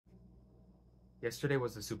Yesterday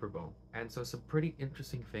was the Super Bowl, and so some pretty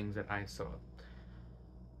interesting things that I saw.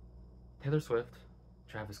 Taylor Swift,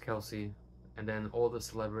 Travis Kelce, and then all the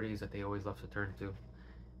celebrities that they always love to turn to.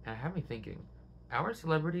 And it had me thinking, our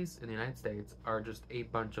celebrities in the United States are just a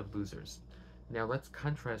bunch of losers. Now let's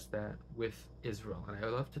contrast that with Israel, and I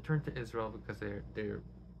love to turn to Israel because they're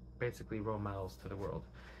basically role models to the world.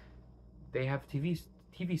 They have TV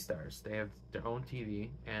stars. They have their own TV,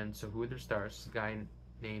 and so who are their stars? This guy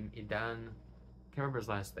named Idan, can't remember his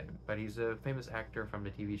last name, but he's a famous actor from the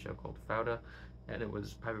TV show called Fauda, and it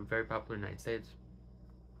was very popular in the United States.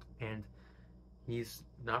 And he's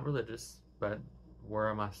not religious, but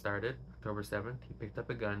where Hamas started, October 7th, he picked up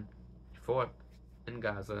a gun, he fought in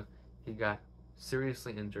Gaza, he got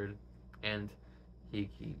seriously injured, and he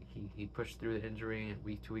pushed through the injury,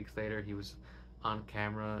 and 2 weeks later he was on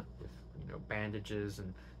camera with bandages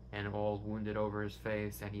and all wounded over his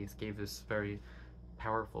face, and he gave this very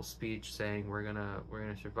powerful speech saying we're gonna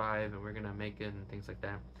survive and we're gonna make it and things like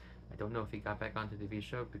that. I don't know if he got back onto the TV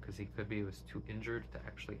show because he was too injured to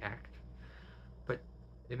actually act. But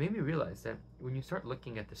it made me realize that when you start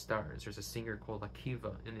looking at the stars, there's a singer called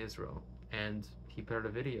Akiva in Israel, and he put out a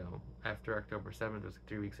video after October 7th. It was like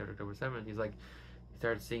 3 weeks after October 7th. He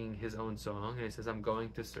started singing his own song, and he says, "I'm going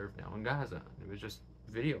to serve now in Gaza." It was just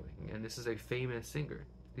videoing, and this is a famous singer.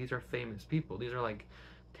 These are famous people. These are like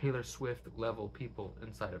Taylor Swift level people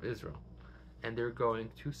inside of Israel. And they're going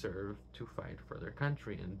to serve to fight for their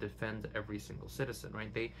country and defend every single citizen,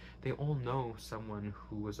 right? They all know someone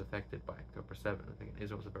who was affected by October 7th. I think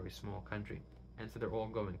Israel's a very small country, and so they're all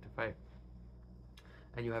going to fight.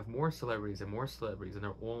 And you have more celebrities and more celebrities, and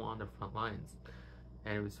they're all on the front lines.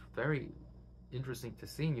 And it was very interesting to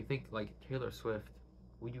see. And you think, like, Taylor Swift,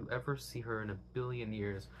 would you ever see her in a billion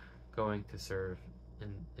years going to serve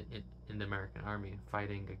in the American army,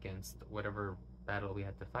 fighting against whatever battle we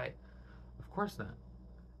had to fight? Of course not.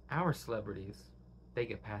 Our celebrities, they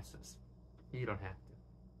get passes. You don't have to.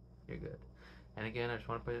 You're good. And again, I just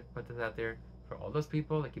want to put this out there for all those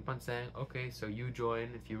people that keep on saying, okay, so you join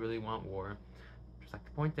if you really want war. Just like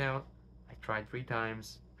to point out, I tried 3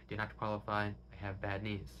 times. I did not qualify. I have bad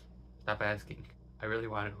knees. Stop asking. I really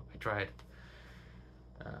want to. I tried.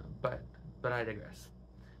 But I digress.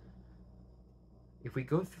 If we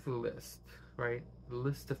go through the list, right? The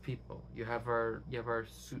list of people. You have our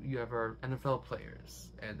NFL players,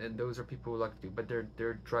 and those are people who like to do, but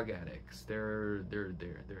they're drug addicts.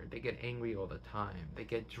 They get angry all the time. They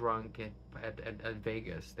get drunk at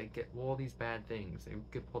Vegas. They get all these bad things. They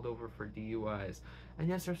get pulled over for DUIs. And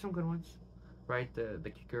yes, there's some good ones, right?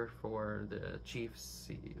 The kicker for the Chiefs,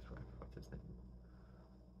 what's his name?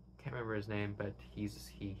 Can't remember his name, but he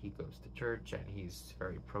goes to church and he's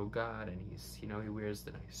very pro God, and he wears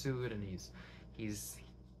the nice suit, and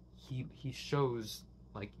he shows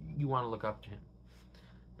like you want to look up to him.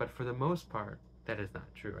 But for the most part, that is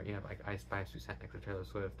not true, right? You have like Ice Spice who sat next to Taylor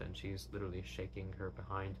Swift, and she's literally shaking her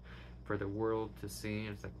behind for the world to see. And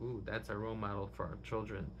it's like, ooh, that's a role model for our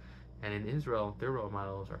children. And in Israel, their role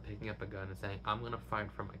models are picking up a gun and saying, "I'm gonna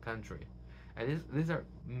fight for my country." And these are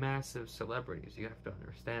massive celebrities. You have to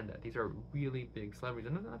understand that. These are really big celebrities.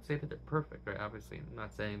 And I'm not saying that they're perfect, right? Obviously, I'm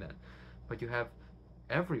not saying that. But you have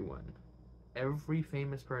everyone, every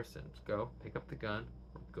famous person to go pick up the gun,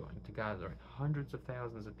 going to Gaza, right? Hundreds of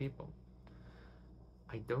thousands of people.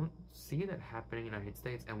 I don't see that happening in the United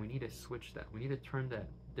States, and we need to switch that. We need to turn that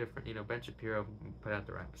different. Ben Shapiro put out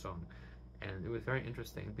the rap song, and it was very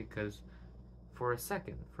interesting because for a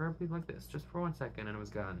second, for everything like this, just for 1 second, and it was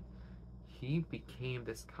gone. He became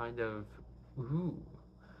this kind of ooh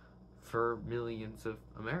for millions of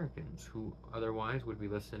Americans who otherwise would be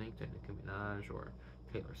listening to Nicki Minaj or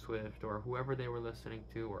Taylor Swift or whoever they were listening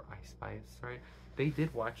to, or Ice Spice, right? They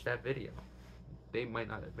did watch that video. They might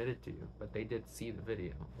not admit it to you, but they did see the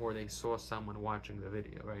video, or they saw someone watching the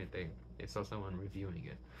video, right? They saw someone reviewing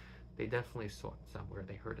it. They definitely saw it somewhere.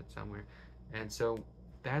 They heard it somewhere. And so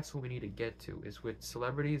that's what we need to get to, is with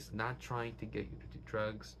celebrities not trying to get you to do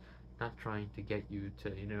drugs, not trying to get you to,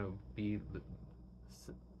 be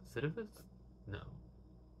lascivious? No.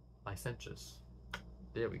 Licentious.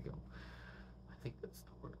 There we go. I think that's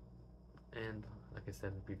the word. And like I said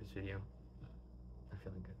in the previous video, I'm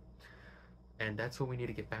feeling good. And that's what we need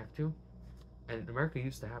to get back to. And America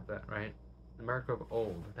used to have that, right? America of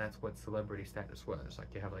old, that's what celebrity status was. Like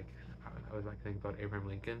you have I was thinking about Abraham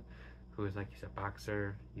Lincoln, who is he's a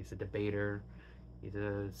boxer, he's a debater, he's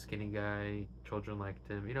a skinny guy. Children liked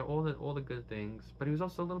him. All the good things. But he was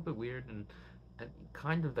also a little bit weird, and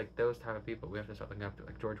kind of like those type of people we have to start looking up to.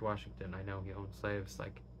 Like George Washington. I know he owned slaves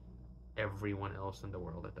like everyone else in the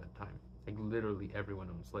world at that time. Like literally everyone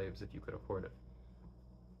owned slaves if you could afford it.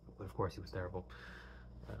 But Of course, he was terrible.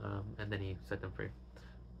 And then he set them free.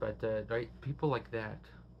 But right, people like that,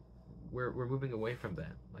 we're moving away from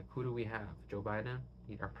that. Like, who do we have? Joe Biden,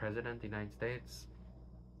 our president of the United States.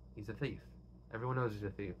 He's a thief. Everyone knows he's a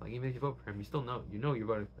thief. Like, even if you vote for him, you still know. You know you're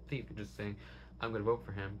voting for a thief. You're just saying, I'm going to vote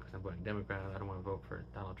for him because I'm voting Democrat. I don't want to vote for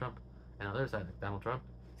Donald Trump. And on the other side, like Donald Trump,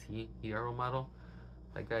 is he our role model?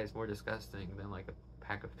 That guy is more disgusting than like a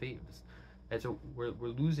pack of thieves. And so we're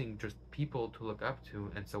losing just people to look up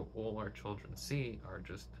to, and so all our children see are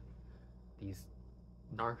just these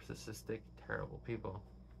narcissistic, terrible people.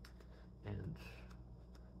 And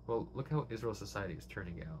well, look how Israel society is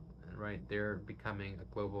turning out. And right, they're becoming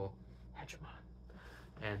a global hegemon,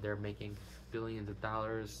 and they're making billions of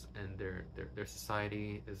dollars, and their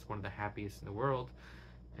society is one of the happiest in the world,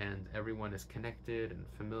 and everyone is connected and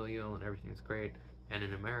familial, and everything's great. And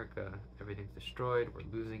in America, everything's destroyed. We're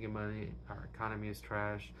losing money. Our economy is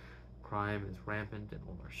trash. Crime is rampant in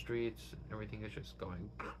all our streets. And everything is just going.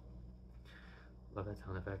 Love that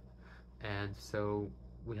sound effect. And so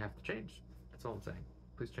we have to change. That's all I'm saying.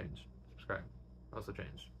 Please change. Subscribe. Also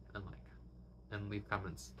change. And like. And leave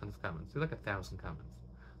comments. Tons of comments. Do like 1,000 comments.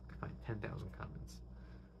 You can find 10,000 comments.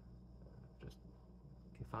 Just,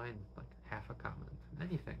 you can find like half a comment.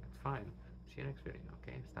 Anything. It's fine. See you next video,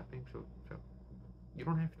 okay? Stop being so. You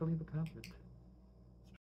don't have to leave a comment.